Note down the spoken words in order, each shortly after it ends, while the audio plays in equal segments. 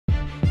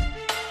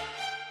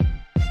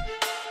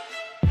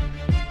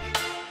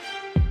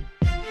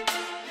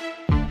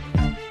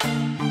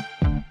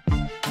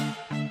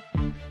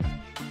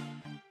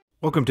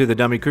Welcome to the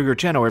Dummy Kruger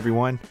channel,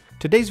 everyone.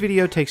 Today's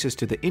video takes us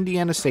to the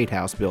Indiana State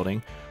House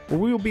building, where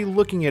we will be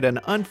looking at an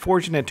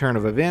unfortunate turn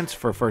of events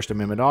for First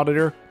Amendment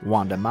Auditor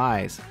Wanda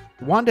Mize.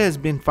 Wanda has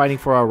been fighting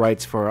for our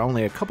rights for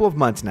only a couple of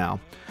months now,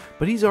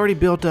 but he's already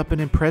built up an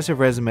impressive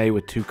resume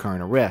with 2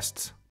 current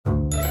arrests.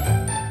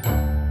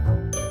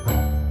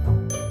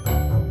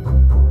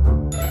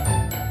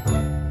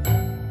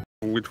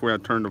 Which way I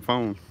turned the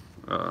phone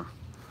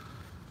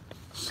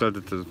said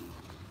that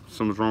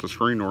something's wrong with the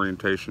screen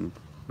orientation.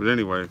 But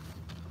anyway,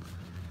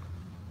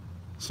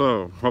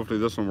 so hopefully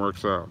this one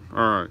works out.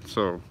 All right,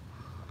 so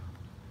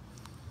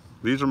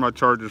these are my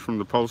charges from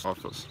the post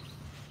office.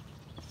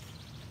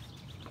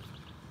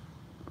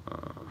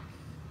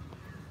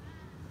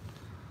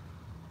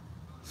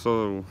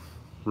 So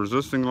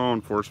resisting law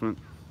enforcement,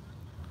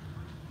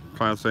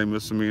 Class A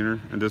misdemeanor,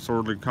 and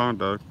disorderly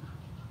conduct,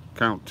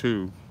 count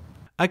 2.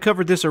 I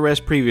covered this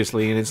arrest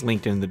previously and it's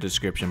linked in the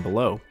description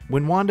below.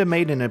 When Wanda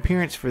made an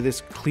appearance for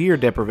this clear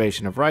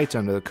deprivation of rights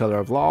under the color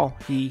of law,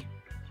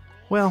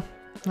 well,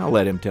 I'll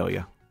let him tell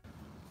you.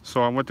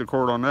 So I went to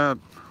court on that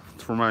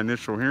for my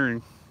initial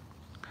hearing,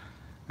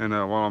 and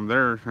while I'm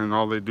there, and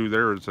all they do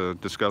there is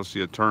discuss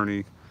the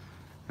attorney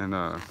and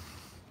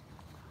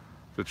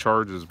the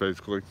charges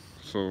basically,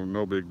 so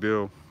no big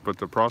deal. But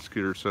the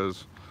prosecutor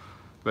says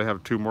they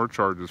have 2 more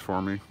charges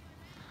for me.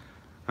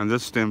 And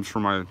this stems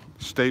from my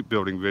state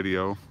building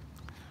video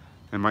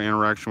and my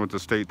interaction with the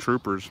state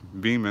troopers,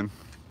 Beeman.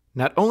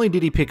 Not only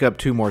did he pick up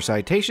 2 more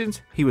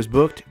citations, he was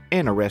booked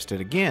and arrested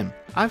again.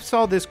 I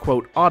saw this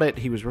quote audit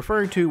he was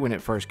referring to when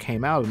it first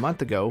came out a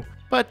month ago,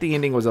 but the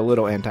ending was a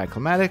little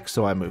anticlimactic,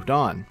 so I moved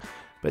on.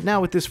 But now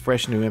with this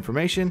fresh new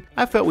information,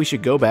 I felt we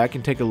should go back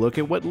and take a look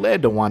at what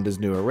led to Wanda's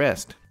new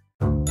arrest.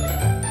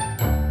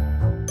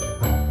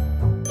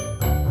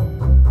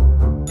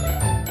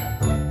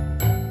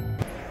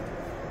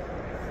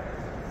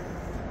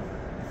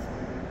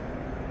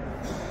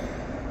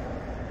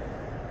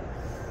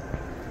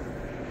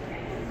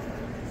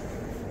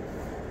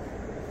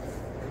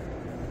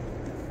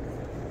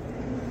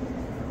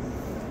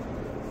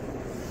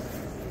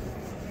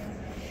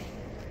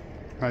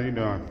 How you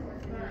doing?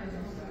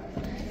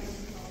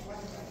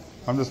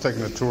 I'm just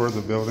taking a tour of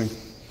the building.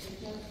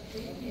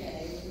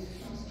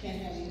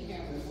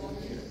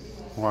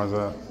 Why is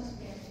that?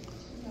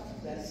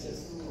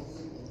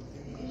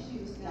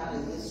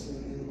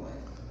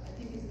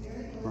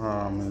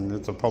 I mean,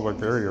 it's a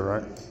public area,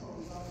 right?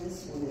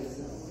 This one is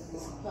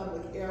a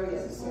public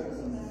area that serves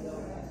them. We don't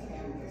have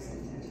cameras in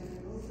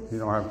here. You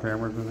don't have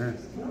cameras in here?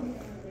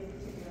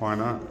 Why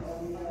not?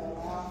 We don't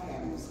allow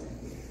cameras in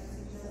here.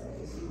 So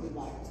if you would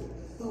like to,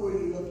 who are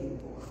you looking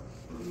for?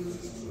 You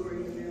just tour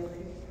your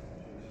building?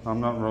 I'm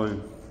not really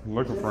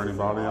looking for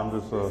anybody. I'm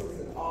just This is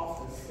an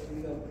office, so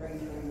we don't bring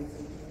cameras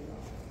into the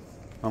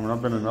office. I mean,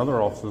 I've been in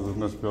other offices in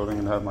this building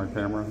and had my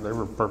camera. They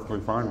were perfectly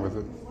fine with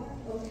it.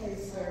 Okay,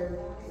 sir,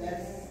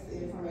 that's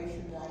the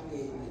information that I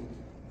gave you.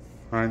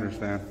 I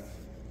understand.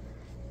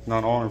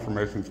 Not all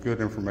information is good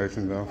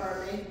information, though.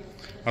 Pardon me?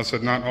 I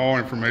said not all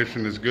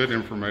information is good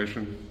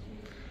information.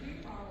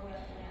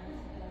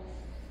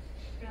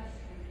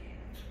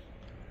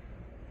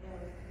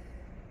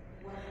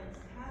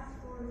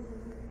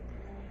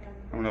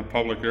 In a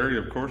public area,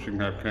 of course you can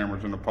have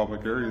cameras in a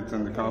public area. It's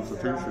in the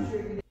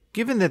Constitution.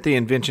 Given that the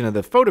invention of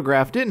the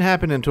photograph didn't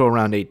happen until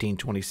around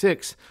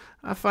 1826,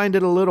 I find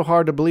it a little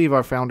hard to believe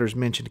our founders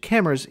mentioned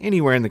cameras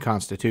anywhere in the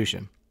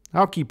Constitution.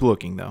 I'll keep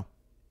looking, though.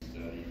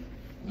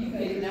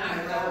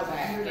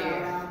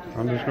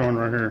 I'm just going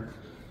right here.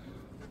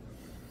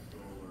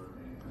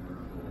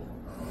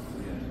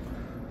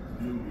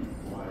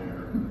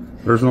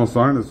 There's no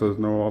sign that says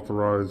no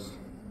authorized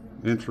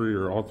entry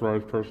or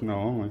authorized personnel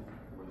only.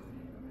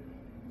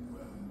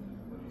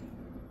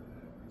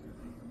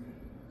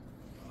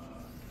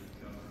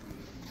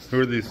 Who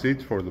are these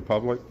seats for? The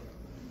public?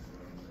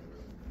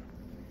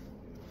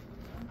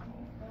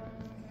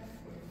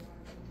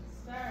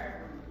 Sir,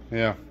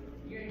 Yeah.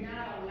 you're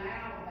not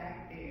allowed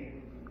back there.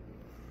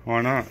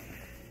 Why not?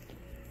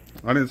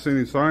 I didn't see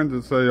any signs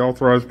that say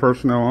authorized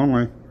personnel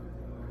only.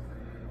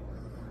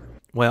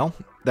 Well,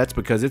 that's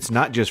because it's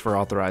not just for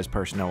authorized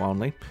personnel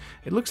only.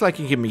 It looks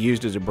like it can be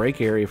used as a break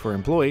area for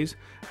employees,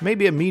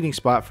 maybe a meeting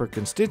spot for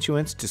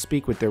constituents to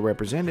speak with their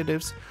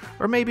representatives,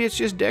 or maybe it's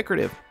just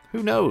decorative.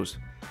 Who knows?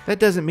 That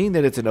doesn't mean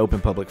that it's an open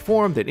public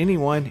forum that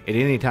anyone at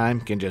any time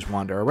can just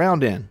wander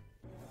around in.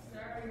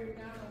 Sir, you're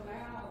not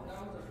allowed.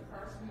 Those are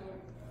personal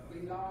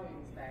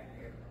belongings back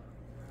there.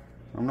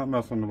 I'm not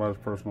messing with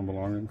anybody's personal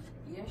belongings.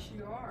 Yes,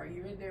 you are.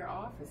 You're in their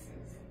offices.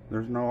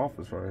 There's no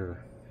office right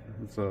here.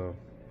 It's a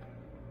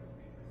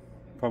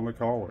public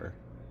hallway.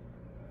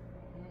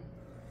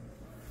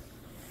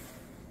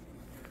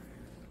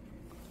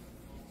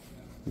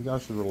 You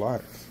guys should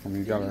relax. I mean,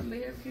 you Do gotta. you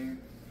live here?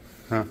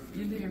 Huh?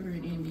 You live here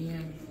in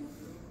Indiana.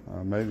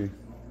 Maybe.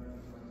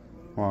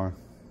 Why?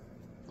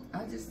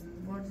 I just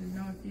wanted to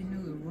know if you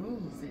knew the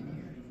rules in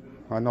here.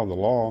 I know the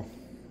law.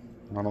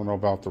 I don't know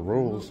about the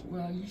rules.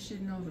 Well, you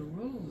should know the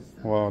rules,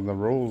 though. Well, the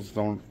rules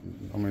don't,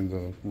 I mean,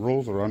 the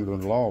rules are under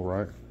the law,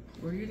 right?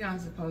 Well, you're not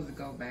supposed to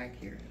go back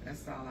here.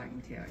 That's all I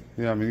can tell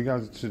you. Yeah, I mean, you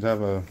guys should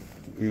have a,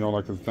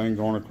 like a thing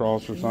going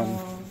across or something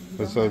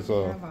that says,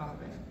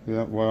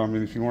 yeah, well, I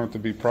mean, if you want it to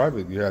be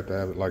private, you have to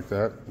have it like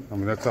that. I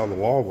mean, that's how the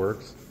law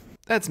works.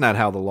 That's not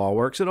how the law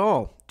works at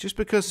all. Just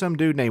because some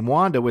dude named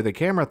Wanda with a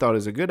camera thought it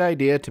was a good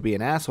idea to be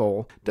an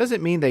asshole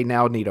doesn't mean they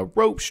now need a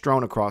rope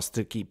strewn across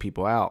to keep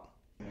people out.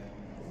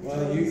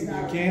 Well, you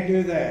can't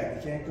do that.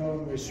 You can't go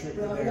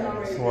restricted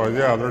areas. Well,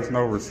 yeah, there's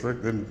no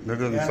restricted.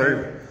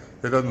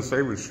 It doesn't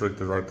say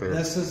restricted right there.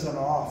 This is an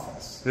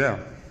office. Yeah,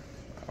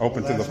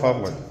 open to the That's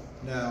public.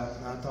 No,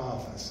 not the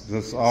office.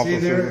 This office. See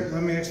there,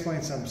 let me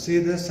explain something. See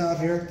this out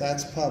here?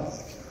 That's public.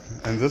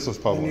 And this is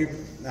public.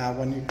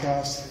 When you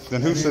cross.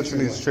 Then who sits in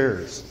these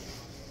chairs?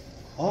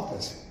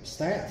 Office,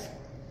 staff.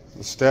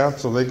 The staff,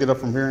 so they get up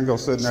from here and go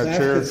sit in that Staff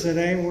chair. can sit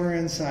anywhere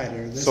inside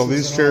here. So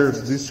these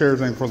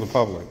chairs ain't for the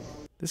public.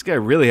 This guy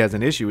really has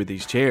an issue with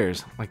these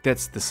chairs. Like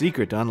that's the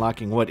secret to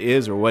unlocking what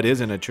is or what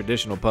isn't a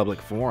traditional public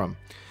forum.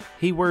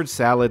 He words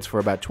salads for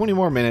about 20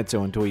 more minutes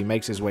until he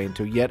makes his way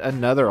into yet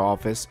another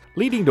office,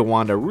 leading to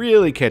Wanda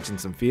really catching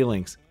some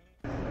feelings.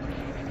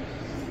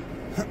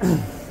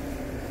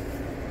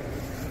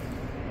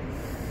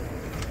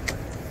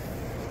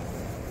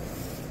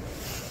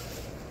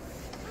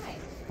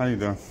 How you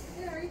doing?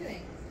 Good, how are you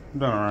doing? I'm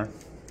doing all right.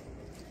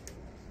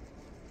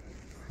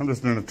 I'm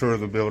just doing a tour of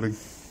the building.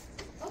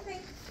 Okay.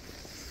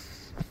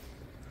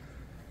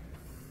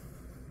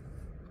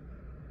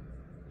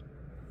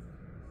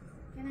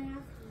 Can I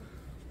ask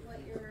what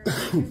is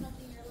there something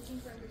you're looking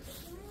for in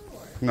particular,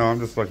 or? No, I'm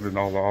just looking at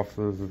all the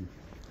offices and.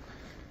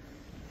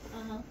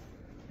 Uh-huh.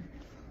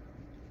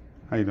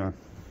 How you doing?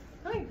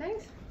 Hi,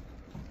 thanks.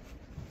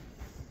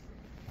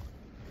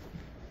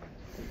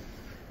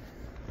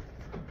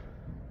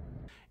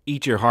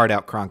 Eat your heart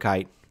out,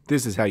 Cronkite.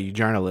 This is how you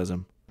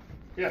journalism.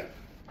 Yeah.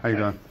 How you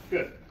doing?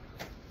 Good.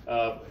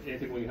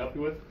 Anything we can help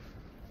you with?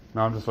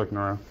 No, I'm just looking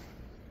around.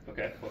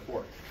 Okay. What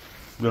for?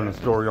 Doing a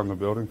story on the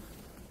building.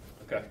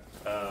 Okay.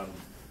 I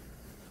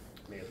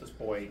mean, at this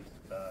point,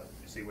 you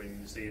see what you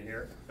need to see in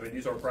here. I mean,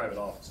 these are private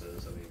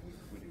offices. I mean,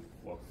 we do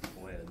welcome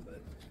people in, but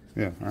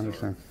Yeah, I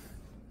understand.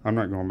 I'm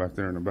not going back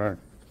there in the back.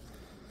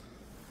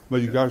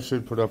 But you guys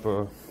should put up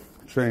a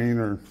chain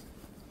or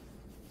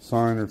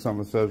sign or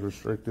something that says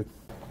restricted.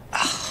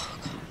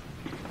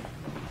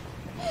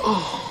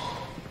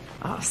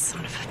 Oh,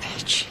 son of a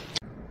bitch.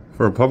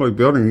 For a public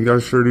building, you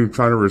guys sure do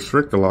try to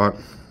restrict a lot.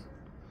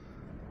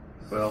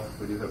 well,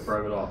 we do have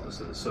private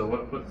offices. So what?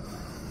 Okay.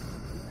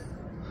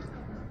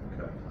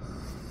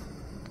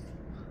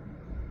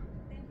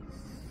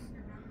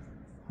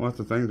 Well, that's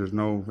the thing. There's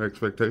no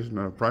expectation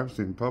of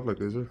privacy in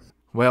public, is there?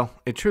 Well,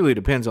 it truly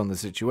depends on the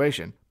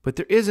situation, but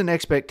there is an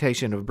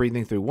expectation of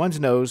breathing through one's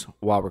nose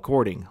while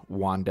recording,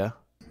 Wanda.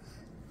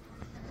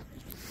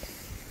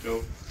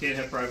 So can't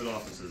have private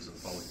offices in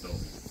public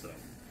buildings. So.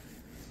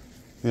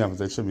 Yeah, but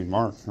they should be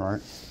marked,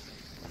 right?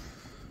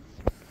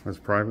 As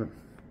private.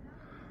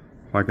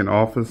 Like an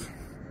office.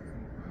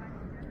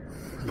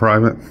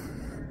 Private.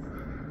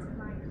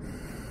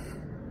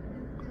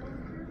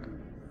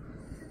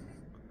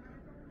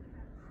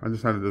 I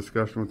just had a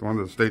discussion with one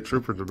of the state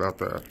troopers about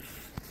that.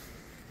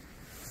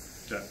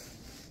 Okay.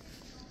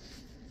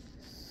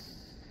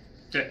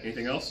 Okay.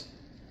 Anything else?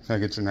 Can I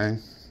get your name?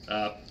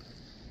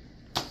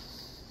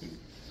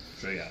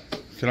 So yeah.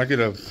 Can I get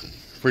a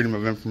Freedom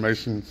of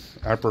Information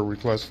APRA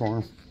request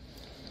form?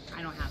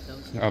 I don't have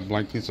those. A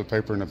blank piece of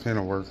paper and a pen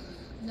will work.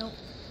 Nope.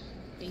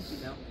 Thank you,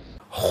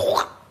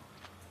 though.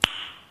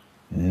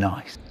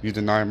 Nice. You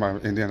deny my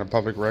Indiana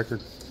public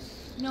record?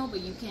 No,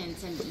 but you can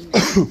send an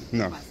email.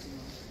 No.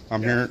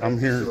 requesting it.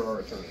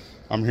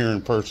 I'm here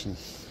in person.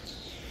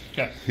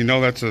 Okay. You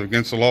know that's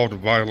against the law to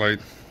violate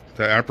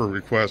the APRA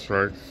request,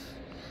 right?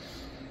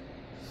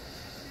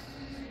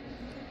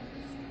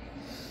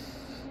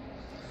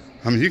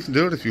 I mean, you can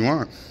do it if you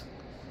want.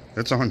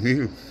 It's on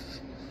you.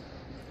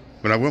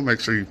 But I will make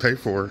sure you pay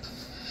for it.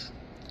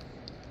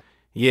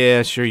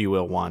 Yeah, sure you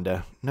will,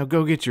 Wanda. Now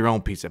go get your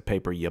own piece of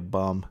paper, you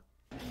bum.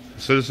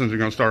 Citizens are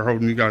going to start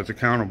holding you guys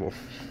accountable.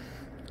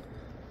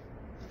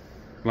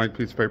 Blank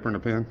piece of paper and a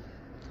pen?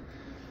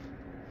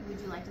 Would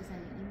you like to send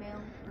an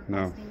email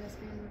No. requesting this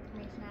Freedom of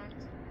Information Act?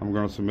 I'm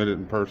going to submit it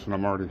in person.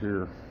 I'm already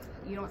here.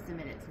 You don't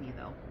submit it to me,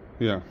 though.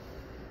 Yeah.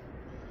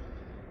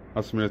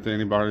 I submit it to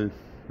anybody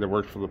that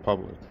works for the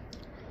public.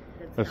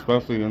 That's not-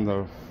 Especially in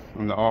the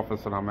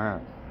office that I'm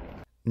at.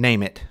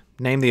 Name it.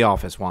 Name the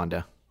office,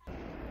 Wanda.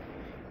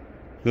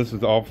 This is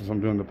the office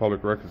I'm doing the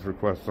public records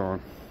request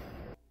on.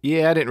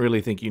 Yeah, I didn't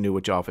really think you knew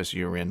which office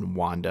you were in,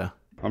 Wanda.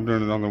 I'm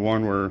doing it on the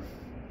one where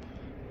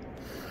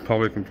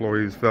public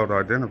employees fail to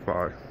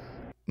identify.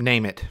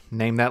 Name it.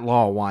 Name that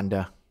law,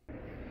 Wanda. If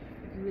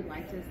you would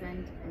like to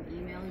send an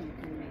email, you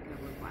can make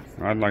a request.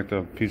 I'd like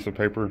the piece of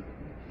paper.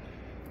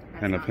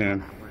 That's and a not how pen.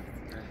 that works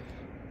here.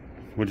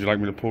 Would you like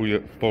me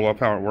to pull up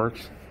how it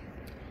works?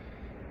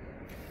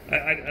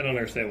 I don't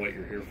understand what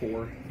you're here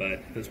for, but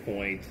at this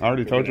point, I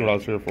already told you what I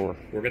was here for.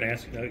 We're going to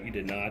ask. No, you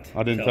did not.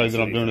 I didn't tell tell you us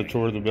that I'm doing a anything.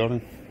 tour of the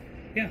building.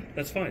 Yeah,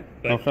 that's fine.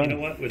 But Okay. you know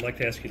what? We'd like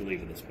to ask you to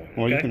leave at this point.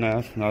 Well, okay? you can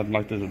ask, and I'd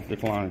like to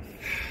decline.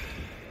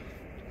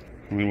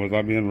 I mean, was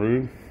I being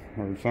rude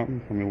or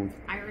something? I mean,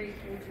 I already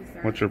told you, sir.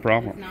 What's your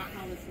problem? That's not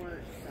how this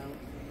works,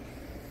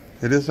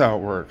 so. it is how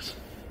it works.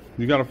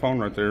 You got a phone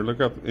right there. Look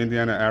up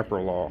Indiana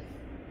APRA law.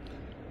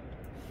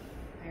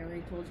 I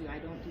already told you I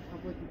don't do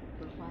public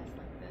requests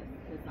like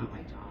this. It's not my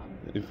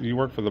job. If you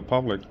work for the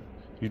public,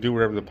 you do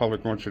whatever the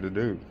public wants you to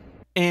do.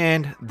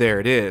 And there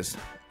it is.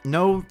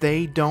 No,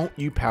 they don't,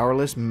 you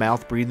powerless,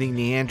 mouth-breathing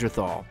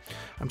Neanderthal.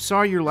 I'm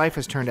sorry your life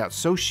has turned out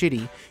so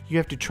shitty, you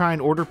have to try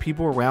and order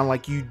people around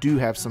like you do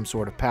have some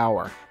sort of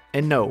power.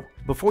 And no,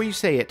 before you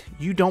say it,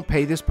 you don't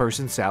pay this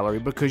person's salary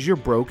because you're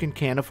broke and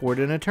can't afford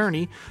an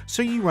attorney,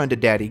 so you run to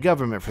daddy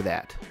government for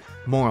that.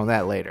 More on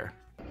that later.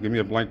 Give me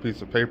a blank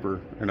piece of paper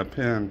and a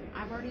pen.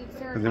 I've already,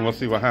 sir. And then we'll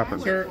see what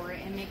happens. Sir. For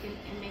it and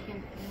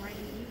write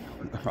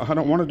an email. I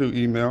don't want to do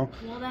email.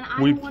 Well, then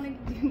I We don't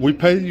want to do we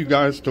pay you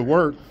guys to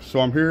work, so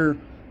I'm here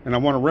and I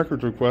want a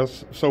records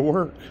request, so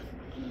work.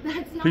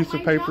 That's not Piece my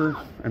of paper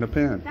job. and a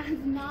pen. That's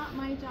not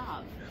my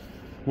job.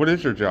 What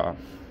is your job?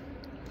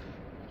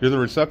 You're the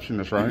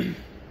receptionist, right? No,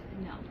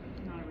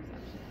 not a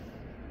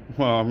receptionist.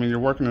 Well, I mean, you're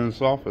working in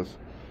this office.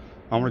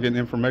 I want to get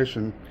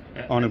information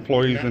on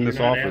employees in this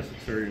office.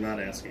 Sir, you're not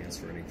asking us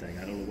for anything.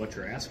 I don't know what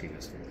you're asking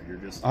us for. You're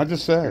just. I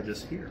just said. You're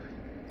just here.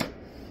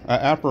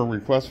 APRA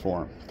request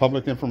form,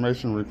 public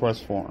information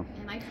request form.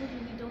 And I told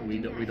you we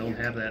don't. We don't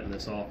have that in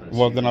this office.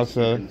 Well, You then I can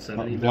said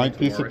send an a email blank to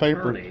piece our of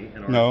paper. attorney,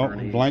 and our No,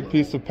 attorney blank will-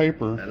 piece of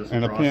paper That is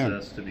and the a pen.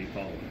 process to be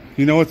followed.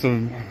 You know,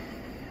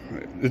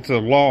 it's a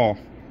law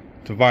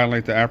to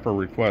violate the APRA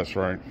request,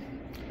 right?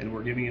 And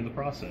we're giving you the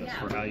process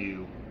for how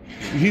you.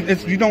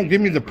 You don't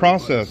give me the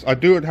process. I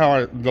do it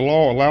how the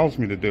law allows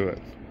me to do it,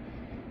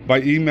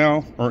 by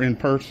email or in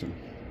person.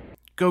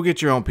 Go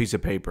get your own piece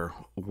of paper,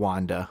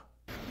 Wanda.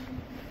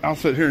 I'll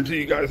sit here until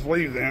you guys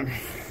leave then.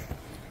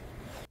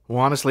 Well,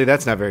 honestly,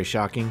 that's not very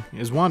shocking,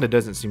 as Wanda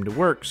doesn't seem to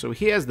work, so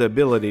he has the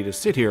ability to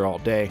sit here all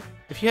day.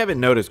 If you haven't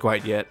noticed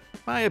quite yet,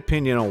 my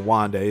opinion on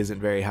Wanda isn't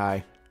very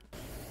high.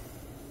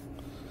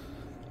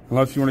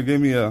 Unless you want to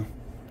give me a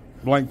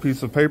blank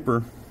piece of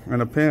paper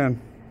and a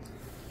pen,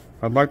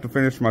 I'd like to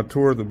finish my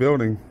tour of the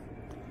building.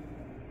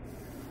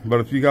 But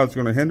if you guys are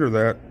going to hinder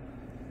that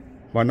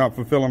by not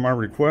fulfilling my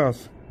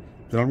request,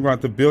 then I'm going to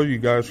have to bill you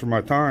guys for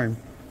my time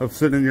of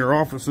sitting in your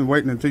office and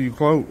waiting until you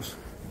close.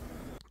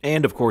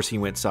 And of course he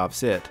went soft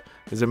sit.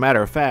 As a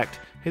matter of fact,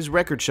 his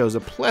record shows a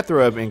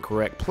plethora of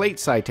incorrect plate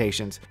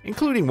citations,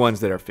 including ones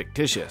that are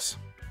fictitious.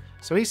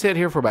 So he sat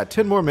here for about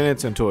 10 more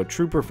minutes until a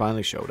trooper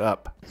finally showed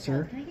up.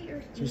 Sir, Can I get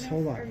your just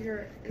email hold or on.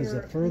 your- Because the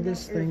your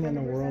furthest email or thing in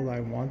the phone number, world sir? I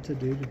want to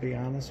do, to be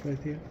honest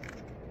with you,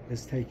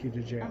 is take you to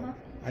jail. Uh-huh.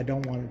 I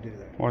don't want to do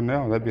that. Well,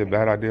 no, that'd be a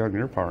bad idea on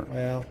your part.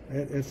 Well,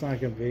 it's not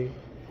going to be.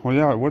 Well,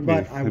 yeah, it would be.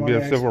 But I It'd be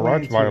wanna a civil explain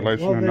rights to you.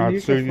 violation, Well, and then I'd you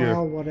sue can you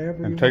file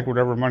whatever and you take want.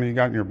 whatever money you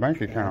got in your bank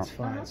That's account.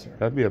 fine, sir.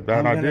 That'd be a bad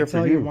I'm idea gonna for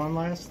tell you. you one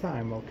last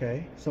time,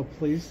 okay? So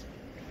please,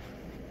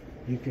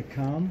 you could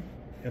come.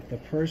 If the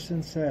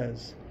person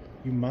says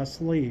you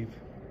must leave,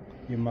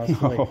 you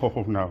must leave.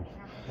 Oh, no.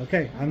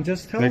 Okay, I'm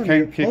just They telling you.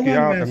 can't kick Hold you on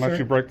a out minute, unless sir.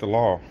 you break the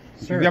law.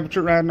 Sir. Yeah, but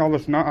you're adding all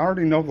this. I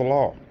already know the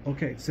law.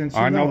 Okay, since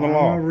I you know know, the I'm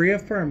law. gonna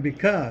reaffirm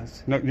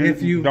because No,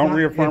 if you don't vi-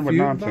 reaffirm if with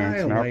you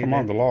nonsense. Now, violate come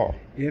on, it- the law.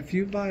 If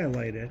you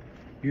violate it,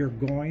 you're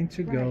going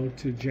to go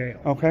to jail.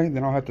 Okay,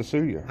 then I'll have to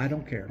sue you. I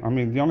don't care. I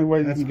mean, the only way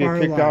you That's can get part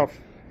of kicked out life.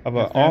 of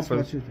an If that's what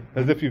office you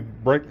do. is if you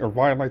break or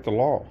violate the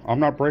law. I'm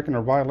not breaking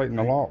or violating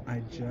the law.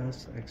 I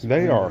just explained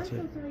They are. it to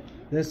you.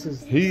 This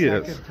is He the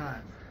is. second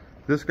time.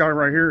 This guy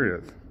right here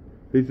is.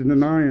 He's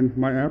denying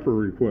my APRA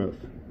request.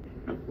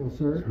 Well,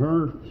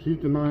 sir. She's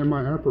denying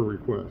my APRA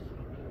request.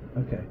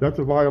 Okay. That's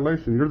a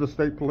violation. You're the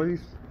state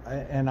police.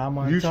 And I'm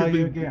going to tell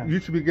you again. You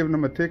should be giving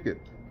them a ticket.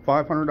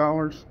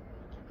 $500.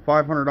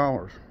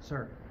 $500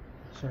 Sir.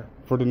 Sir.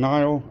 for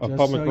denial of Just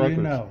public so records.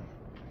 you know.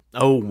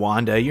 Oh,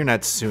 Wanda, you're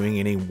not suing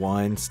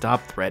anyone.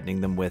 Stop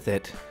threatening them with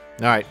it.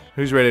 Alright,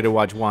 who's ready to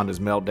watch Wanda's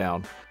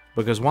meltdown?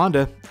 Because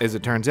Wanda, as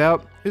it turns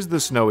out, is the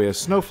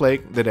snowiest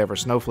snowflake that ever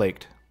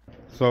snowflaked.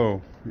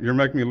 So, you're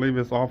making me leave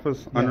this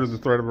office under the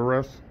threat of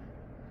arrest?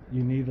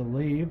 You need to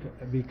leave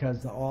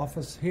because the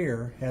office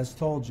here has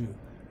told you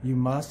you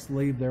must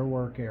leave their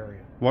work area.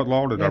 What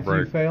law did I If you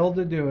break? fail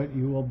to do it,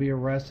 you will be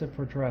arrested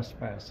for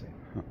trespassing.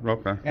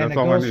 Okay, And that's it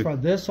all I goes need. for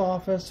this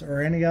office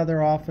or any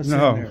other office in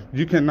No, there.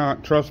 you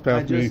cannot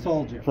trespass I just me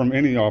told you. from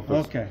any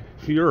office. Okay.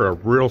 You're a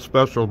real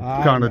special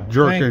I kind know. of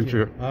jerk, Thank ain't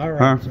you? All right,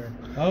 Huh? sir.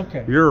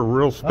 Okay. You're a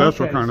real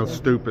special Okay, kind of sir.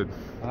 stupid.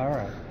 All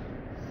right.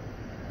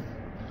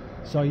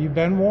 So you've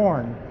been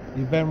warned.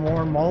 You've been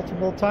warned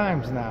multiple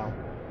times now.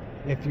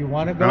 If you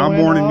want to go And I'm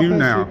in warning office, you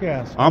now. you can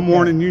ask. I'm Okay.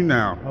 warning you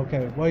now.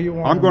 Okay. Well, you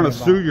warned I'm going to me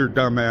about. sue your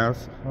dumb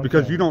ass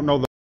because Okay. you don't know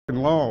the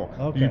fucking law.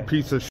 Okay. You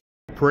piece of shit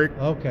prick.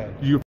 Okay.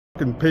 You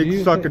fucking Do pig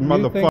you sucking thi- you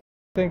motherfucker.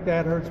 think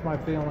that hurts my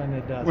feeling?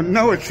 It doesn't. Well,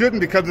 no, it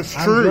shouldn't because it's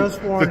I'm true.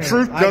 just The warning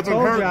truth you. doesn't I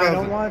told hurt, you I does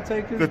don't it? want to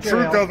take you The to jail.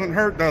 truth doesn't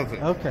hurt, does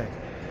it? Okay.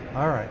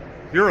 All right.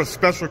 You're a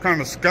special kind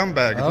of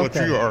scumbag is what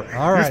Okay. you are.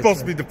 All right, You're supposed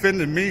sir. to be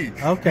defending me.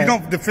 Okay. You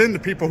don't defend the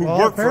people who Well,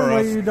 work for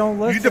apparently us. you don't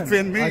listen. You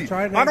defend me. I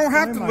tried to don't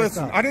have explain to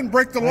listen. myself. I didn't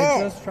break the I law.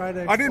 just tried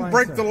to I didn't explain,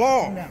 break sir. the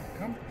law.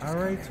 I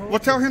already told Well, you.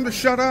 tell him to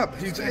shut up.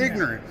 He's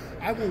ignorant.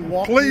 I will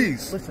walk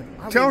Please. You, listen,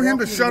 I will Tell him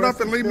walk to you shut the up rest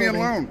and of leave this me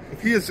building alone.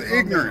 if He you is calm down.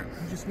 ignorant.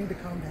 You just need to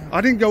calm down.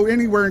 I didn't go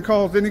anywhere and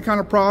cause any kind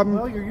of problem.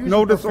 Well, you're using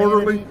No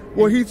disorderly. profanity.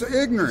 Well, he's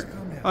ignorant. Just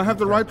calm down. I have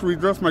the right to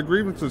redress my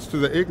grievances to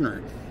the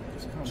ignorant.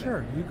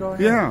 Sure, you go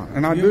ahead. Yeah,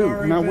 and I You've do,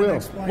 already and I been will.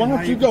 explained Why how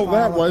don't you can go file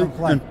that a way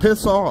complaint. and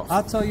piss off?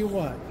 I'll tell you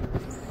what.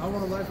 I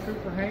want to let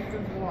Trooper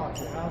Hankins walk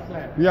it. How's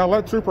that? Yeah,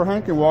 let Trooper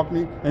Hankin walk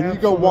me, and you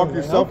go walk Absolutely.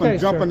 yourself Okay, and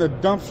jump sir. in the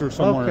dumpster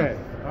somewhere.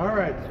 Okay. All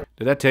right.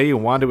 Did I tell you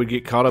Wanda would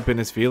get caught up in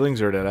his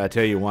feelings, or did I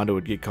tell you Wanda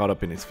would get caught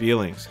up in his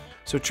feelings?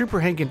 So Trooper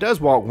Hankin does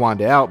walk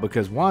Wanda out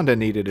because Wanda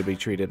needed to be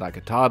treated like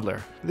a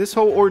toddler. This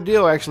whole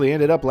ordeal actually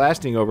ended up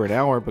lasting over an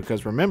hour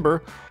because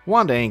remember,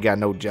 Wanda ain't got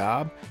no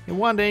job, and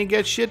Wanda ain't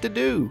got shit to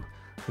do.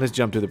 Let's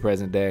jump to the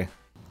present day.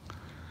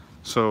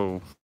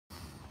 So,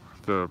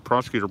 the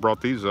prosecutor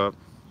brought these up.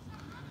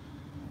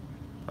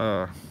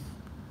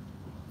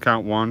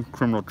 Count 1,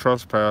 criminal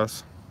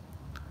trespass.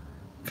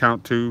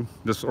 Count 2,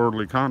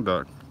 disorderly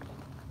conduct.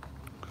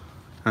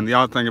 And the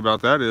odd thing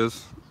about that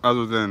is,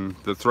 other than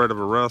the threat of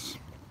arrest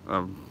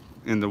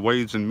in the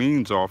Ways and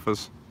Means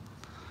office,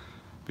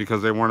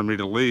 because they wanted me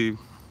to leave,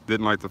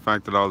 didn't like the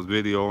fact that I was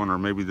videoing, or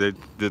maybe they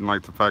didn't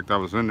like the fact I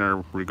was in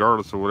there,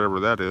 regardless of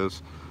whatever that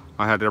is.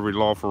 I had every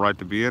lawful right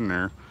to be in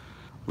there.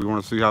 We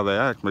want to see how they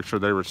act, make sure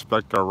they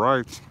respect our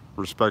rights,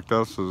 respect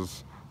us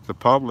as the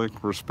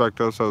public,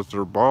 respect us as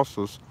their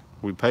bosses.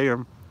 We pay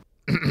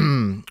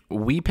them.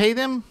 We pay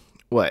them?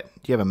 What?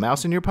 Do you have a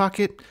mouse in your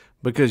pocket?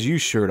 Because you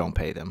sure don't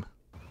pay them.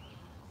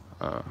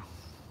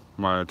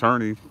 My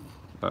attorney,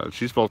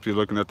 she's supposed to be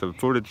looking at the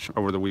footage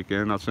over the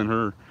weekend. I sent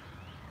her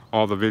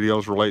all the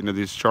videos relating to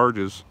these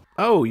charges.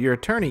 Oh, your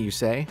attorney, you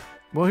say?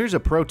 Well, here's a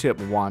pro tip,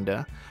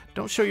 Wanda.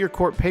 Don't show your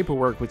court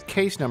paperwork with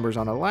case numbers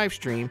on a live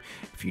stream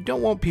if you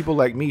don't want people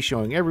like me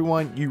showing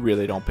everyone you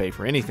really don't pay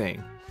for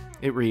anything.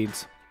 It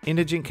reads,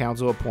 indigent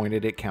counsel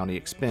appointed at county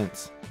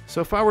expense. So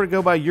if I were to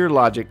go by your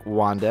logic,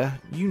 Wanda,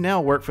 you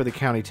now work for the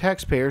county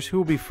taxpayers who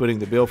will be footing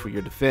the bill for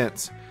your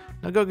defense.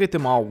 Now go get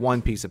them all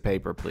one piece of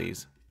paper,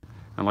 please.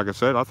 And like I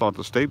said, I thought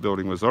the state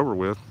building was over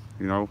with,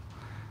 you know,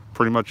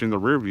 pretty much in the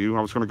rear view.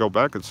 I was going to go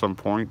back at some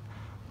point,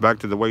 back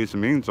to the Ways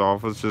and Means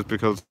office, just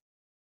because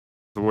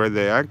the way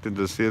they acted,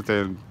 to see if they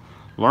had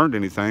learned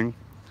anything.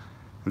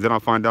 And then I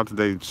find out that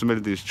they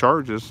submitted these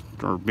charges,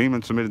 or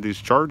Beeman submitted these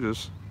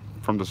charges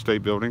from the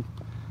state building.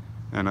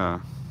 And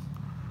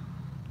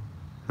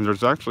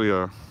there's actually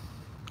a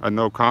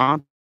no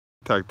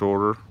contact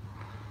order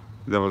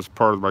that was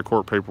part of my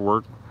court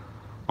paperwork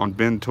on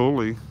Ben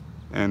Tooley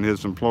and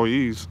his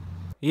employees.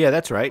 Yeah,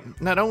 that's right.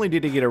 Not only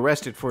did he get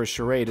arrested for a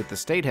charade at the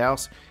State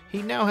House,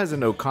 he now has a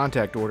no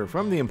contact order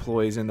from the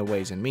employees in the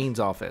Ways and Means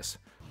office.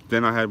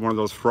 Then I had one of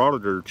those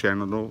frauditor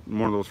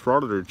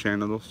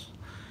channels.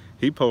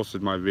 He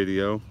posted my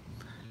video,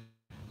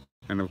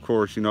 and of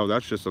course, you know,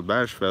 that's just a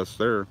bash fest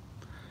there.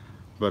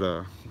 But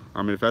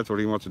I mean, if that's what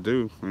he wants to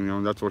do, you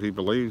know, that's what he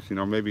believes. You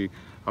know, maybe,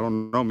 I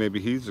don't know, maybe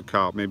he's a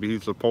cop, maybe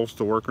he's a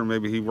postal worker,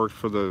 maybe he works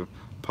for the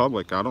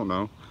public. I don't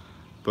know,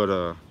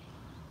 but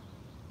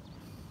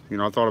you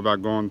know, I thought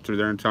about going through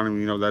there and telling him,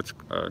 you know, that's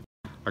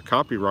a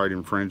copyright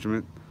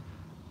infringement.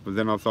 But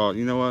then I thought,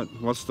 you know what?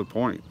 What's the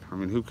point? I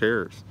mean, who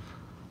cares?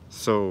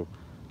 So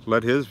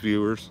let his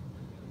viewers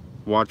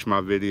watch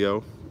my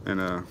video, and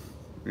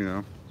you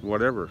know,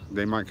 whatever.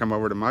 They might come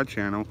over to my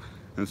channel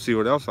and see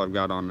what else I've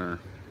got on there.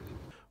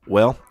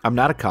 Well, I'm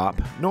not a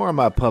cop, nor am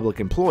I a public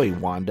employee,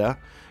 Wanda,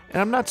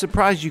 and I'm not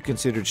surprised you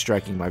considered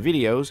striking my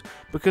videos,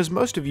 because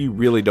most of you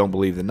really don't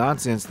believe the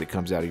nonsense that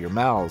comes out of your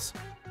mouths.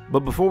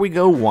 But before we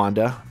go,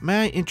 Wanda,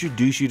 may I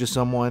introduce you to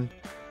someone?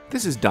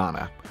 This is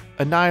Donna,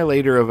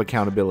 Annihilator of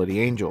Accountability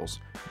Angels,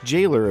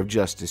 Jailer of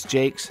Justice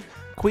Jakes,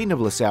 Queen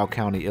of LaSalle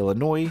County,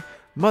 Illinois,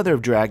 Mother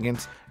of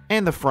Dragons,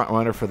 and the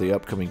frontrunner for the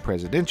upcoming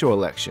presidential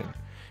election.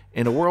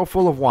 In a world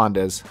full of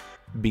Wandas,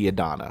 be a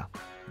Donna.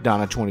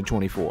 Donna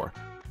 2024.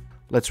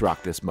 Let's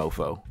rock this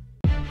mofo.